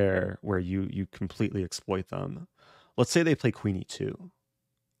square where you completely exploit them. Let's say they play queen e2.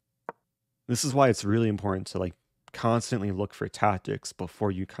 This is why it's really important to like constantly look for tactics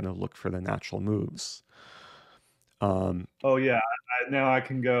before you kind of look for the natural moves. Oh yeah, now I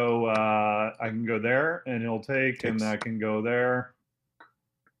can go there and he'll take, and I can go there.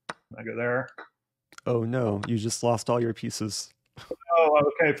 I go there. Oh no, you just lost all your pieces. Oh,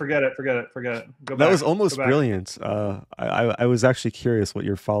 okay, forget it. Go back. That was almost brilliant. I was actually curious what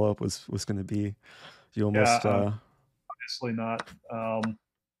your follow-up was going to be. You almost obviously not.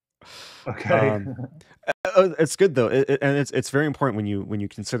 Okay. It's good though, and it's very important when you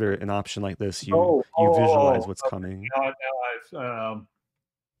consider an option like this. You visualize what's coming. Now I've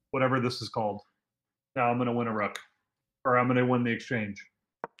whatever this is called. Now I'm going to win a rook, or I'm going to win the exchange.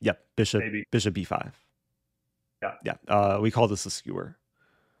 Yep, bishop b5. Yeah. We call this a skewer.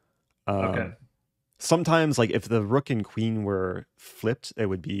 Okay. Sometimes, like if the rook and queen were flipped, it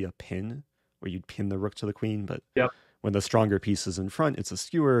would be a pin, where you'd pin the rook to the queen. But when the stronger piece is in front, it's a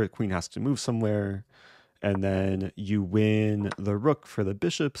skewer. The queen has to move somewhere, and then you win the rook for the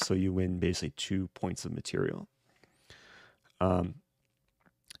bishop, so you win basically 2 points of material. Love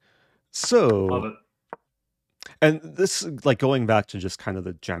it. And this, like going back to just kind of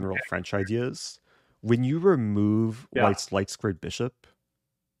the general French ideas, when you remove white's light squared bishop,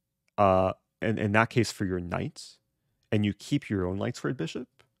 and in that case for your knight, and you keep your own light squared bishop,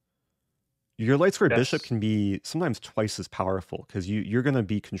 your light squared bishop can be sometimes twice as powerful because you're going to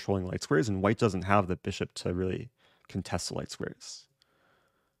be controlling light squares, and white doesn't have the bishop to really contest the light squares.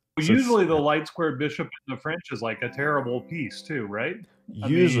 Well, so usually the light squared bishop in the French is like a terrible piece too, right?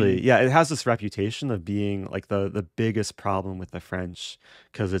 Usually, yeah, it has this reputation of being like the biggest problem with the French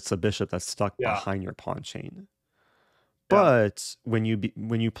because it's a bishop that's stuck behind your pawn chain. But when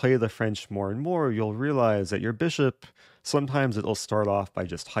you play the French more and more, you'll realize that your bishop, sometimes it'll start off by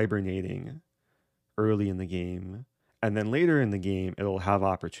just hibernating early in the game, and then later in the game, it'll have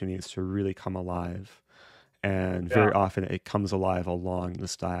opportunities to really come alive. And very often it comes alive along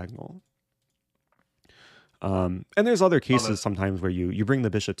this diagonal. And there's other cases sometimes where you bring the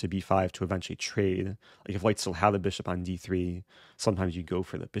bishop to b5 to eventually trade. Like if white still had the bishop on d3, sometimes you go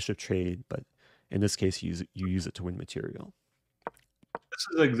for the bishop trade, but in this case, you use it to win material. This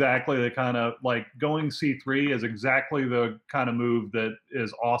is exactly the kind of, like, going c3 is exactly the kind of move that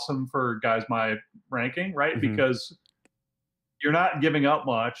is awesome for guys my ranking, right? Mm-hmm. Because you're not giving up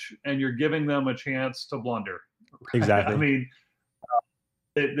much, and you're giving them a chance to blunder. Exactly. I mean,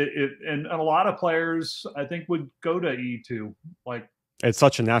 and a lot of players, I think, would go to e2. Like, it's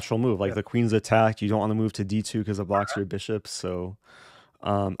such a natural move. Like the queen's attacked, you don't want to move to d2 because it blocks your bishop. So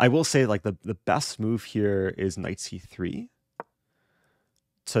I will say, like, the best move here is knight c3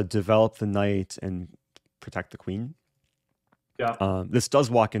 to develop the knight and protect the queen. Yeah. This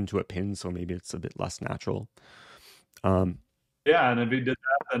does walk into a pin, so maybe it's a bit less natural. Yeah, and if he did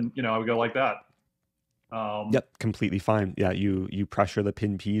that, then I would go like that. Yep, completely fine. Yeah, you pressure the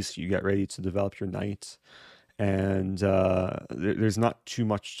pin piece, you get ready to develop your knight, and there's not too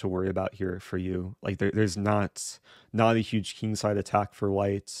much to worry about here for you. Like there's not a huge kingside attack for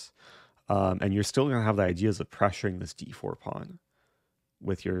white, and you're still gonna have the ideas of pressuring this d4 pawn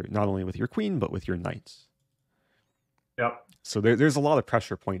with not only with your queen but with your knight. Yep. So there's a lot of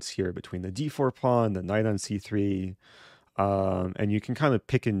pressure points here between the d4 pawn, the knight on c3. And you can kind of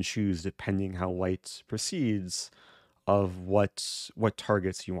pick and choose depending how white proceeds of what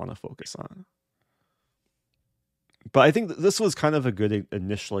targets you want to focus on. But I think this was kind of a good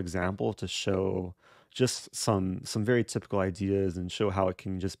initial example to show just some very typical ideas and show how it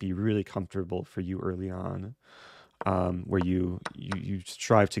can just be really comfortable for you early on, where you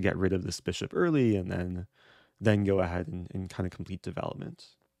strive to get rid of this bishop early and then then go ahead and kind of complete development.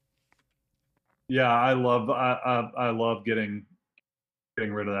 Yeah, I love getting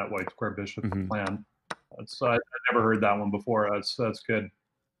rid of that white square bishop plan. I never heard that one before. That's good.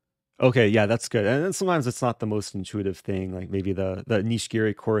 Okay, yeah, that's good. And then sometimes it's not the most intuitive thing. Like maybe the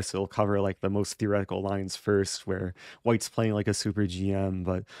Nishigiri course, it'll cover like the most theoretical lines first, where white's playing like a super GM,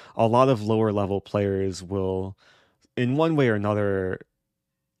 but a lot of lower level players will, in one way or another,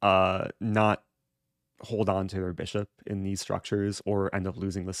 not hold on to their bishop in these structures or end up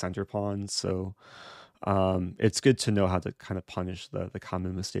losing the center pawn. So it's good to know how to kind of punish the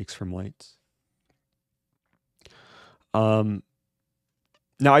common mistakes from white.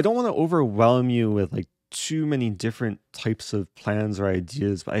 Now, I don't want to overwhelm you with like too many different types of plans or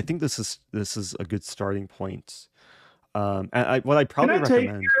ideas, but I think this is a good starting point. And what I'd probably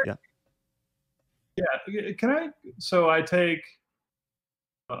recommend, yeah. Yeah, can I? So I take.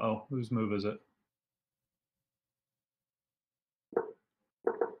 Uh-oh, whose move is it?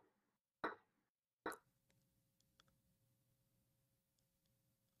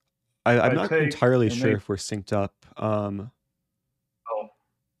 I'm not entirely sure if we're synced up.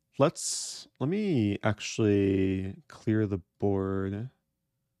 Let me actually clear the board.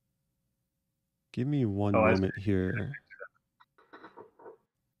 Give me one moment here.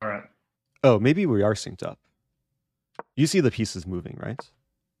 All right. Oh, maybe we are synced up. You see the pieces moving, right?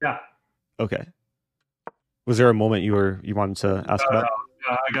 Yeah. Okay. Was there a moment you wanted to ask about?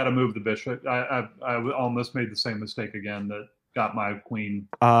 I got to move the bishop. I almost made the same mistake again that got my queen.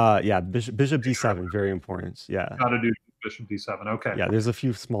 Yeah, bishop d7, very important. Yeah. Got to do bishop d7. Okay. Yeah, there's a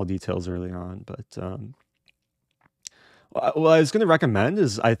few small details early on, but what I was going to recommend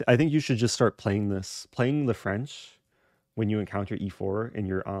is I think you should just start playing the French when you encounter e4 in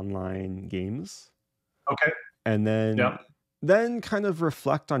your online games. Okay. And then kind of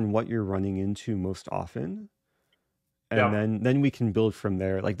reflect on what you're running into most often. And then we can build from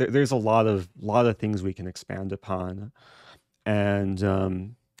there. Like there's a lot of things we can expand upon. And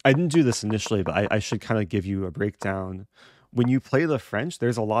I didn't do this initially, but I should kind of give you a breakdown. When you play the French,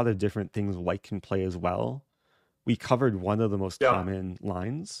 there's a lot of different things white can play as well. We covered one of the most common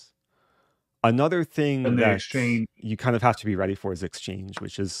lines. Another thing that you kind of have to be ready for is exchange,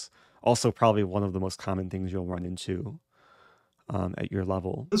 which is also probably one of the most common things you'll run into at your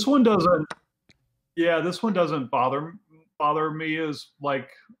level. This one doesn't. Yeah, this one doesn't bother me as like,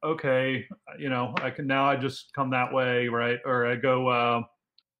 okay, I just come that way, right? Or I go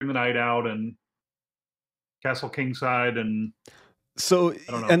bring the knight out and castle kingside and so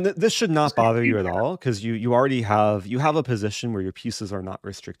this should not bother you at all, because you already have a position where your pieces are not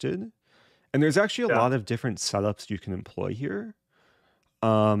restricted, and there's actually a lot of different setups you can employ here.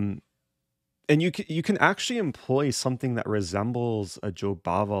 And you can actually employ something that resembles a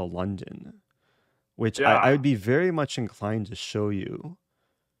Jobava London, which I would be very much inclined to show you.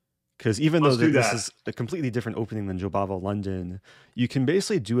 Because even though this is a completely different opening than Jobava London, you can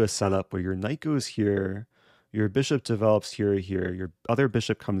basically do a setup where your knight goes here, your bishop develops here, your other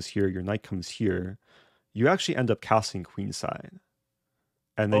bishop comes here, your knight comes here. You actually end up castling queenside.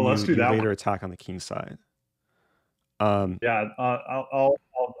 And then you later attack on the king side. I'll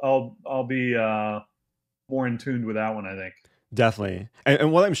be more in tune with that one, I think. Definitely.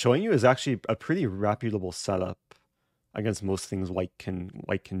 And what I'm showing you is actually a pretty reputable setup against most things white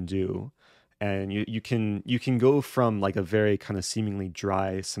can do. And you can go from like a very kind of seemingly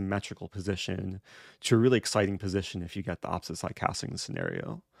dry symmetrical position to a really exciting position if you get the opposite side casting the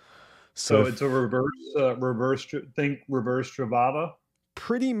scenario. So it's a reverse Jobava?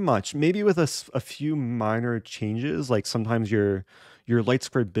 Pretty much, maybe with a few minor changes. Like sometimes your light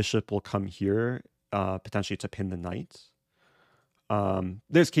squared bishop will come here, potentially to pin the knight.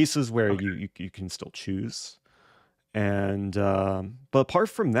 There's cases where you can still choose. And but apart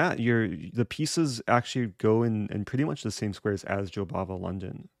from that, the pieces actually go in pretty much the same squares as Jobava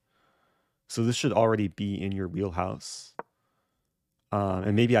London. So this should already be in your wheelhouse.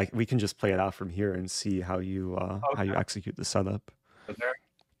 And maybe we can just play it out from here and see how you execute the setup.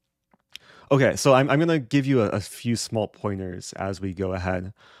 Okay, so I'm going to give you a few small pointers as we go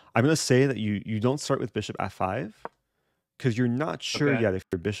ahead. I'm going to say that you don't start with bishop f5 because you're not sure yet if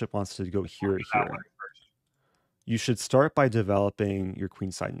your bishop wants to go here or here. You should start by developing your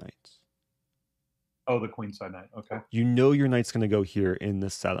queenside knight. Oh, the queenside knight. Okay. You know your knight's going to go here in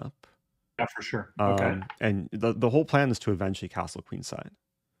this setup. Yeah, for sure. Okay. And the whole plan is to eventually castle queenside.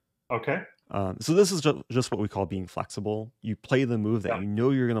 Okay. So this is just what we call being flexible. You play the move that you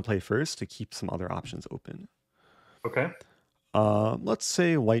know you're going to play first to keep some other options open. Okay. Let's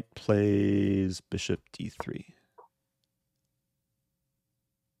say white plays bishop d3.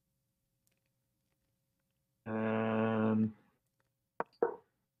 And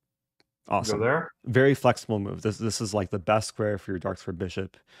awesome. Go there. Very flexible move. This is like the best square for your darks for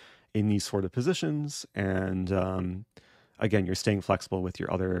bishop in these sort of positions. And again, you're staying flexible with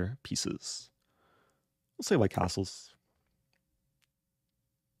your other pieces. We'll say white castles.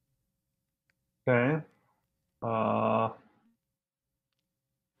 Okay.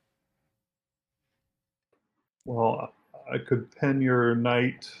 Well, I could pin your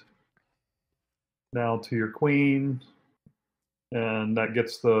knight now to your queen, and that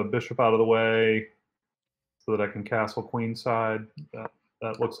gets the bishop out of the way so that I can castle queenside.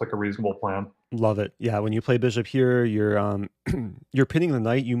 That looks like a reasonable plan. Love it. Yeah, when you play bishop here, you're you're pinning the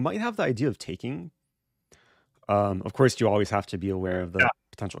knight. You might have the idea of taking. Of course, you always have to be aware of the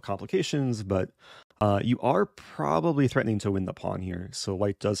potential complications, but you are probably threatening to win the pawn here. So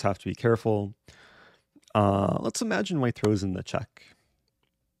white does have to be careful. Let's imagine white throws in the check.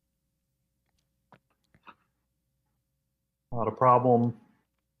 Not a problem.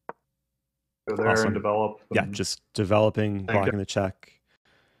 Go there awesome. and develop. Yeah, just developing, blocking the check.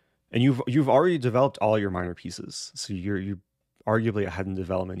 And you've already developed all your minor pieces. So you're arguably ahead in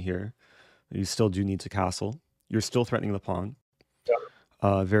development here. You still do need to castle. You're still threatening the pawn. Yep.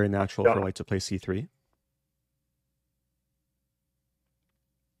 Very natural for white to play c3.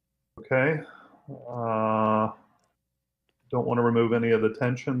 Okay. Don't want to remove any of the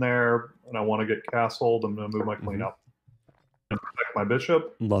tension there, and I want to get castled. I'm going to move my queen up and protect my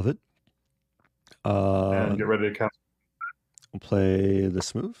bishop. Love it. And get ready to castle. We'll play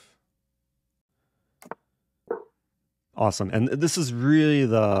this move. Awesome. And this is really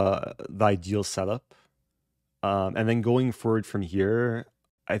the ideal setup. And then going forward from here,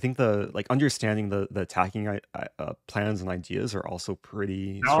 I think understanding the attacking plans and ideas are also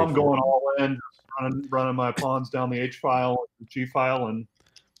pretty. Now I'm going all in, just running my pawns down the H file, G file, and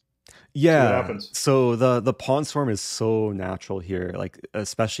see what happens. So the pawn storm is so natural here, like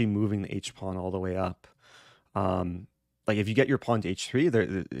especially moving the H pawn all the way up. Like if you get your pawn to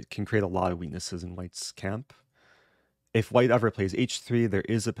H3, it can create a lot of weaknesses in white's camp. If white ever plays H3, there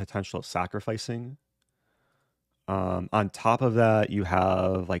is a potential of sacrificing. On top of that, you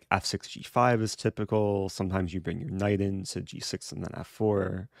have like F6, G5 is typical. Sometimes you bring your knight into G6 and then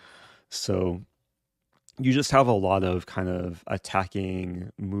F4. So you just have a lot of kind of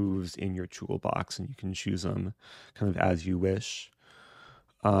attacking moves in your toolbox, and you can choose them kind of as you wish.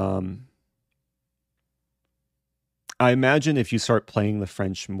 I imagine if you start playing the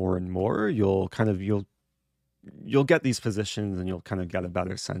French more and more, you'll get these positions and you'll kind of get a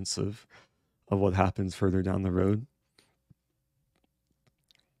better sense of what happens further down the road.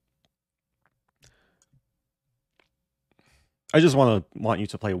 I just want you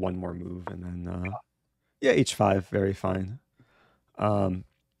to play one more move, and then yeah, H5, very fine. And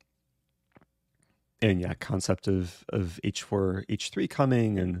yeah, concept of H4, H3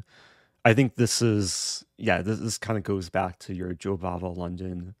 coming, and I think this kind of goes back to your Jobava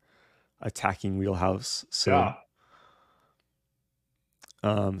London attacking wheelhouse. So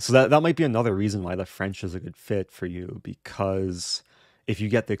so that might be another reason why the French is a good fit for you, because if you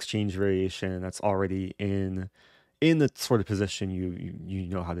get the exchange variation that's already in the sort of position you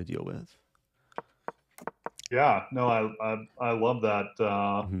know how to deal with. Yeah, no, I love that.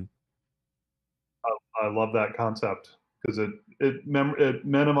 I love that concept because it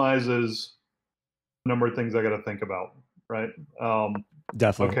minimizes the number of things I got to think about, right?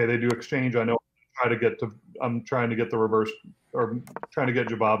 Definitely. Okay, they do exchange. I know. I'm trying to get the reverse, or trying to get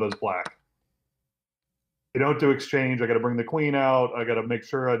Jobava's black. They don't do exchange. I got to bring the queen out. I got to make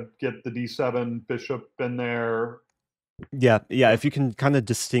sure I get the D7 bishop in there. Yeah. If you can kind of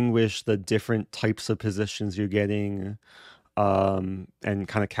distinguish the different types of positions you're getting, and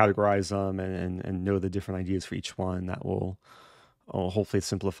kind of categorize them and know the different ideas for each one, that will hopefully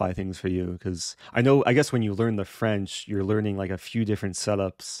simplify things for you. Because I guess when you learn the French, you're learning like a few different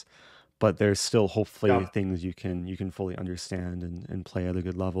setups, but there's still hopefully things you can fully understand and play at a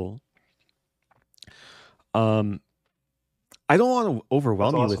good level. I don't want to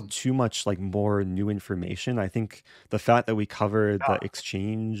overwhelm you with too much like more new information. I think the fact that we covered the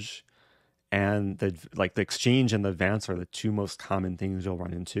exchange and the exchange and the advance are the two most common things you'll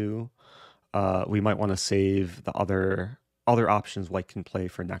run into. We might want to save the other options white can play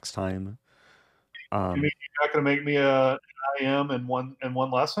for next time. You mean you're not going to make me an IM in one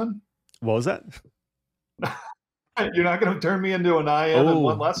lesson? What was that? You're not going to turn me into an IM in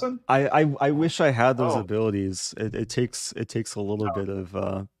one lesson? I wish I had those abilities. It takes a little bit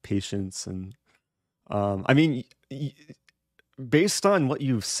of patience, and I mean, based on what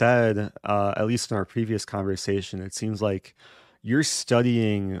you've said, at least in our previous conversation, it seems like you're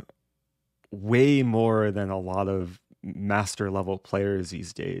studying way more than a lot of master level players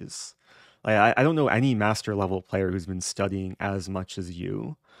these days. Like I don't know any master level player who's been studying as much as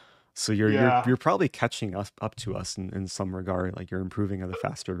you. So Yeah. you're probably catching us up to us in some regard. Like you're improving at a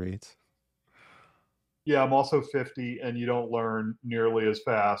faster rate. Yeah, I'm also 50, and you don't learn nearly as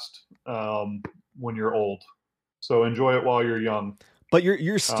fast when you're old. So enjoy it while you're young. But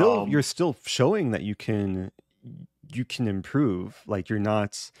Um, you're still showing that you can improve. Like you're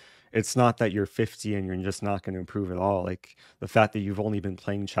not, it's not that you're 50 and you're just not going to improve at all. Like the fact that you've only been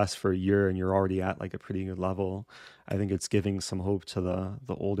playing chess for a year and you're already at like a pretty good level, I think it's giving some hope to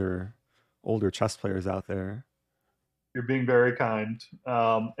the older chess players out there. you're being very kind,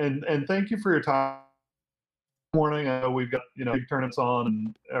 and thank you for your time. Morning. I know we've got big tournaments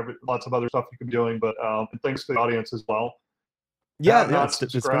on and lots of other stuff you can be doing, but and thanks to the audience as well. Yeah, Have yeah, not it's been a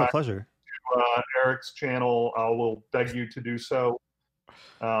subscribed pleasure. to Eric's channel. I will beg you to do so.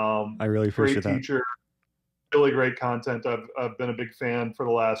 I really Great appreciate that. teacher, really great content. I've been a big fan for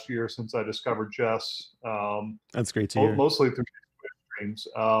the last year since I discovered chess, That's great to hear. mostly through streams.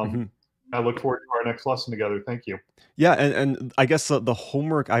 Hmm. I look forward to our next lesson together. Thank you. Yeah, and I guess the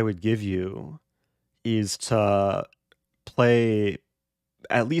homework I would give you is to play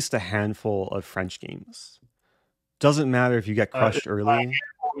at least a handful of French games. Doesn't matter if you get crushed By early.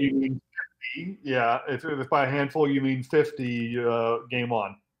 handful, you mean 50. Yeah, if by handful you mean 50, game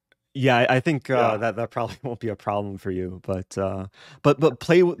on. Yeah, I think Yeah, that probably won't be a problem for you, but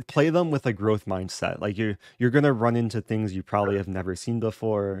play them with a growth mindset. Like you're gonna run into things you probably have never seen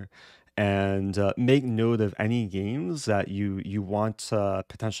before, and make note of any games that you want to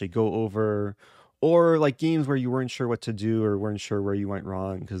potentially go over, or like games where you weren't sure what to do or weren't sure where you went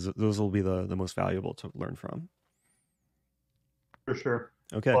wrong, because those will be the most valuable to learn from. for sure.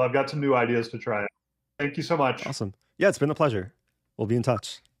 Okay, Well, I've got some new ideas to try. Thank you so much. awesome. Yeah, it's been a pleasure. We'll be in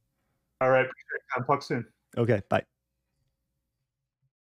touch. All right, appreciate it. Talk soon. Okay, bye.